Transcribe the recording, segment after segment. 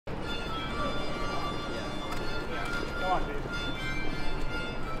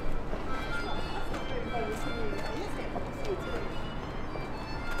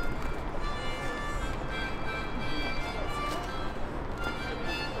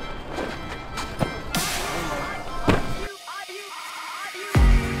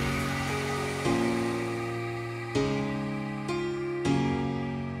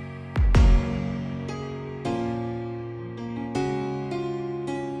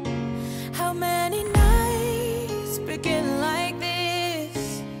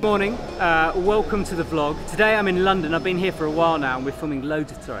Morning, welcome to the vlog. Today I'm in London. I've been here for a while now and we're filming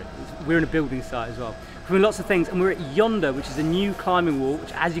loads of, we're in a building site as well. We're filming lots of things and we're at Yonder, which is a new climbing wall,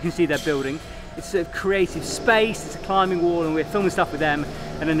 which as you can see they're building. It's a creative space, it's a climbing wall and we're filming stuff with them.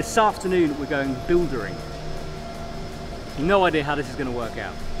 And then this afternoon we're going bouldering. No idea how this is going to work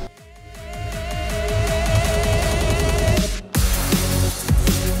out.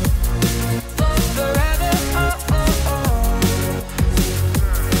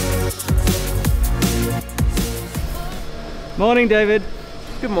 Morning, David.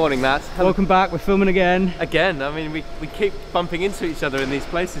 Good morning, Matt. Welcome back. We're filming again. Again, I mean, we keep bumping into each other in these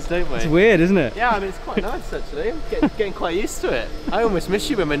places, don't we? It's weird, isn't it? Yeah, I mean, it's quite nice actually. I'm getting quite used to it. I almost miss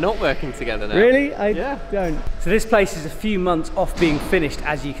you when we're not working together now. Really? I don't. So this place is a few months off being finished,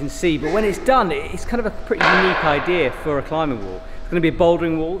 as you can see, but when it's done, it's kind of a pretty unique idea for a climbing wall. It's going to be a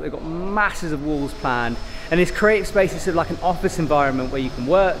bouldering wall. They've got masses of walls planned, and this creative space is sort of like an office environment where you can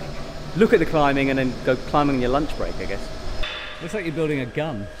work, look at the climbing, and then go climbing on your lunch break, I guess. Looks like you're building a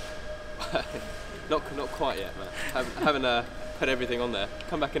gun. not quite yet, man. Haven't put everything on there.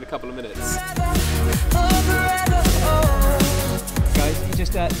 Come back in a couple of minutes. Guys,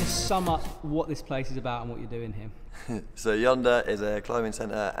 just sum up what this place is about and what you're doing here. So Yonder is a climbing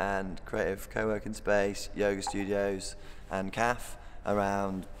centre and creative co-working space, yoga studios and cafe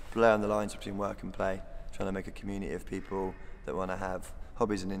around blurring the lines between work and play, trying to make a community of people that want to have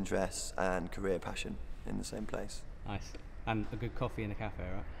hobbies and interests and career passion in the same place. Nice. And a good coffee in a cafe,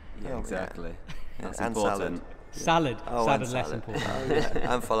 right? Yeah, exactly. Yeah. That's and important. Salad. Oh, salad and less salad. important. Oh,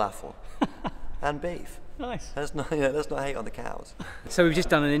 yeah. And falafel. And beef. Nice. Let's not hate on the cows. So we've just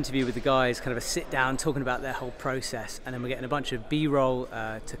done an interview with the guys, kind of a sit down, talking about their whole process, and then we're getting a bunch of B-roll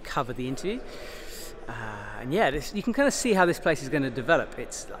to cover the interview. And yeah, you can kind of see how this place is going to develop.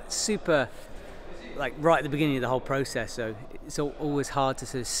 It's like super, like right at the beginning of the whole process, so it's always hard to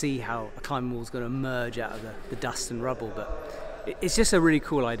sort of see how a climbing wall is going to emerge out of the dust and rubble, but it's just a really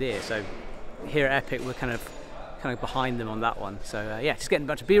cool idea. So here at Epic we're kind of behind them on that one. So yeah, just getting a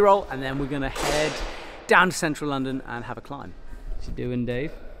bunch of B-roll and then we're going to head down to central London and have a climb. What's you doing,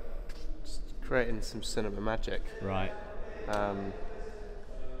 Dave? Just creating some cinema magic. Right.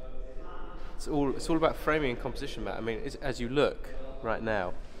 It's all about framing and composition, Matt. I mean, as you look right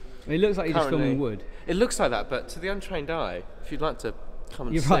now. It looks like you're just filming wood. It looks like that, but to the untrained eye, if you'd like to come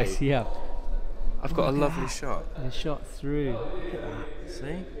and You're see, right, yeah. I've got a lovely shot. A shot through. Look at that.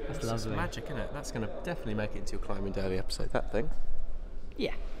 See? That's lovely. Magic, isn't it? That's going to definitely make it into your climbing daily episode, that thing.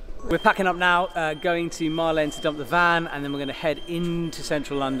 Yeah. We're packing up now, going to Mile End to dump the van, and then we're going to head into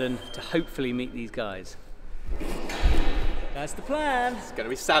central London to hopefully meet these guys. That's the plan. It's going to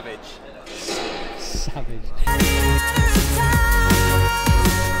be savage. Savage.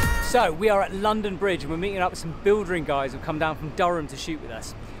 So we are at London Bridge and we're meeting up with some bouldering guys who've come down from Durham to shoot with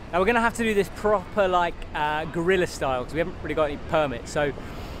us. Now we're going to have to do this proper like guerrilla style because we haven't really got any permits. So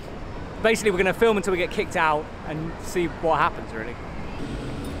basically we're going to film until we get kicked out and see what happens really.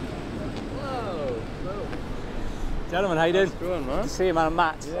 Whoa. Gentlemen, how you doing? How's it going, man? Good to see you, man. I'm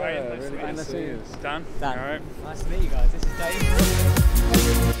Matt. Yeah, really good to see you. Dan? Dan. All right. Nice to meet you guys. This is Dave.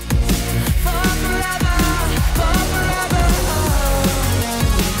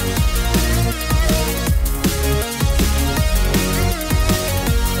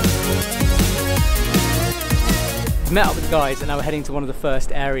 Met up with the guys and now we're heading to one of the first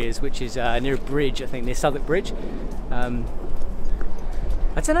areas, which is near a bridge, I think near Southwark Bridge. I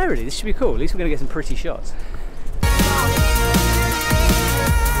don't know really, this should be cool. At least we're going to get some pretty shots.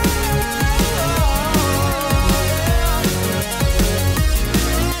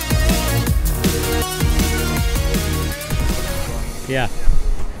 Yeah.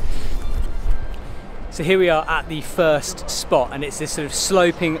 So here we are at the first spot and it's this sort of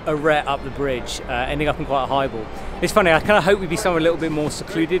sloping arete up the bridge, ending up in quite a high ball. It's funny, I kind of hope we'd be somewhere a little bit more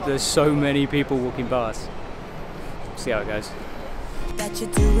secluded. There's so many people walking past. See how it goes. That you're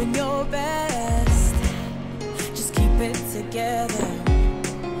doing your best, just keep it together,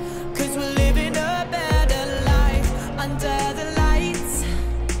 'cause we're living a better life under the lights.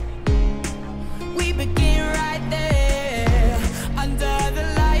 We begin right there, under the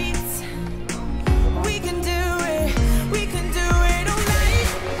lights. We can do it all night.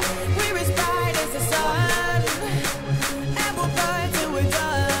 We're as bright as the sun, and we'll burn till we're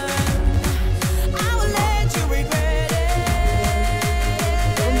done. I will let you regret it.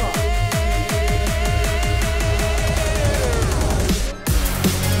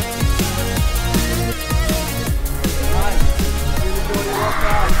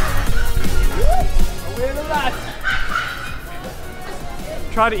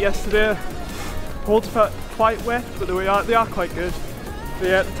 Tried it yesterday. Holes felt quite wet, but they are quite good. But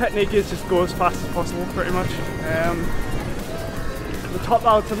yeah, the technique is just go as fast as possible, pretty much. The top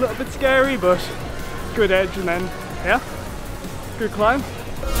out's a little bit scary, but good edge, and then yeah, good climb.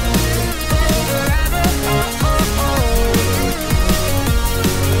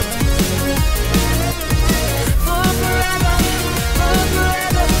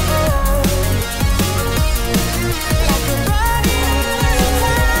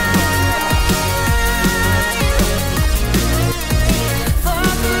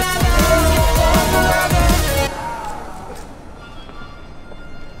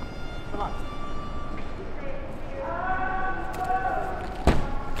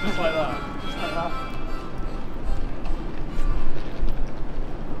 Just like that. Just like that.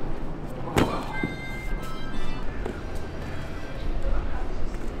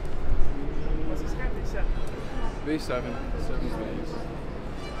 What's the Scarpa set? V7.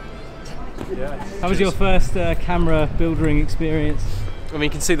 Yeah. How was your first camera building experience? I mean, you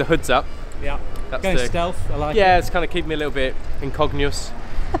can see the hood's up. Yeah. That's Going the, stealth, I like it. yeah, it's kind of keeping me a little bit incognito.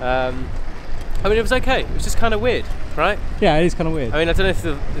 I mean, it was okay. It was just kind of weird, right? Yeah, it is kind of weird. I mean, I don't know if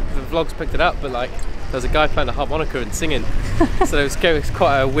the vlogs picked it up, but like, there was a guy playing a harmonica and singing, so it was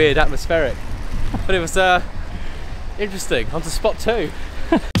quite a weird atmospheric. But it was interesting. On to spot 2.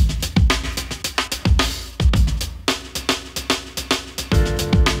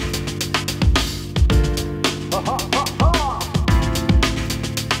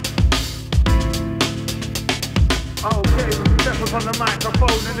 Okay, when we step up on the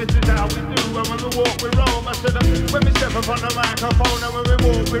microphone, and this is how we do. And when we walk, we roam. I said, when we step up on the microphone, and when we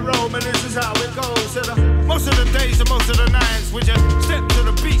walk, we roam, and this is how it goes. Said, most of the days and most of the nights, we just step to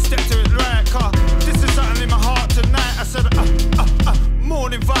the beat, step to it right. Car, this is something in my heart tonight. I said,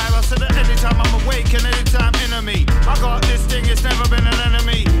 morning vibe. I said, anytime I'm awake and anytime into me, I got this thing, it's never been an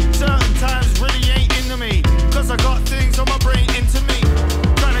enemy. Certain times really ain't into me, cause I got things on my brain into me.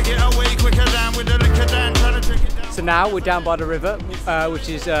 Trying to get away quicker down with the liquor down, trying to drink it down. So now we're down by the river, which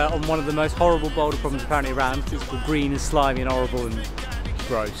is on one of the most horrible boulder problems apparently around. It's called green and slimy and horrible and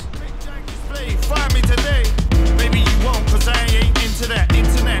gross. Find me today. Maybe you won't, cause I ain't into that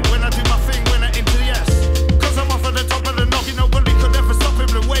internet. When I do my thing, when I into the yes. Cause I'm off at the top of the knock, nobody could ever stop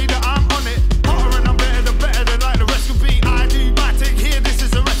him the way that I'm on it. Hotter and I'm better than like the rest could be. I do my thing here, this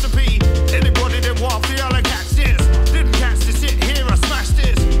is a recipe. Anybody that walk, feel like catch this. Didn't catch the shit here, I smashed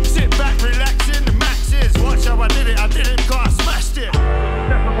this. Sit back, relaxing, the max is. Watch how I did it cause I smashed it.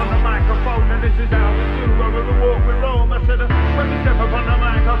 Step up on the microphone and this is how we do. When we walk, we roam. I said, when we step up on the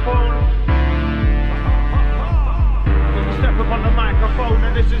microphone. Step up on the microphone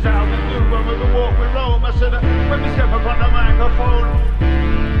and this is how we do. When we walk, we roam. I said, when we step up on the microphone.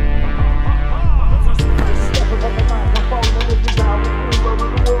 Step up on the microphone and this is how we do. When we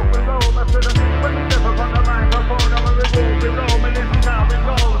walk, we roam. I said, when we step up on the microphone and when we walk, we roam, and this is how we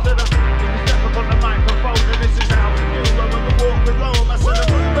go. I said, when we step up on the microphone and this is how we do. When we walk, we roam. I said,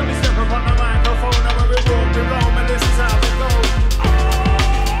 when we step up on the microphone and when we walk, we roam, and this is how we go.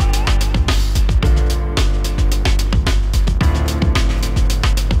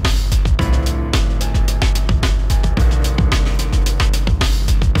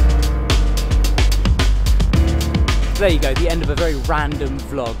 There you go, the end of a very random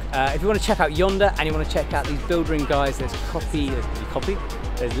vlog. If you want to check out Yonder and you want to check out these building guys, there's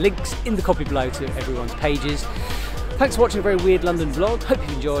links in the copy below to everyone's pages. Thanks for watching a very weird London vlog. Hope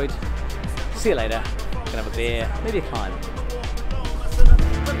you enjoyed. See you later. Gonna have a beer, maybe a climb.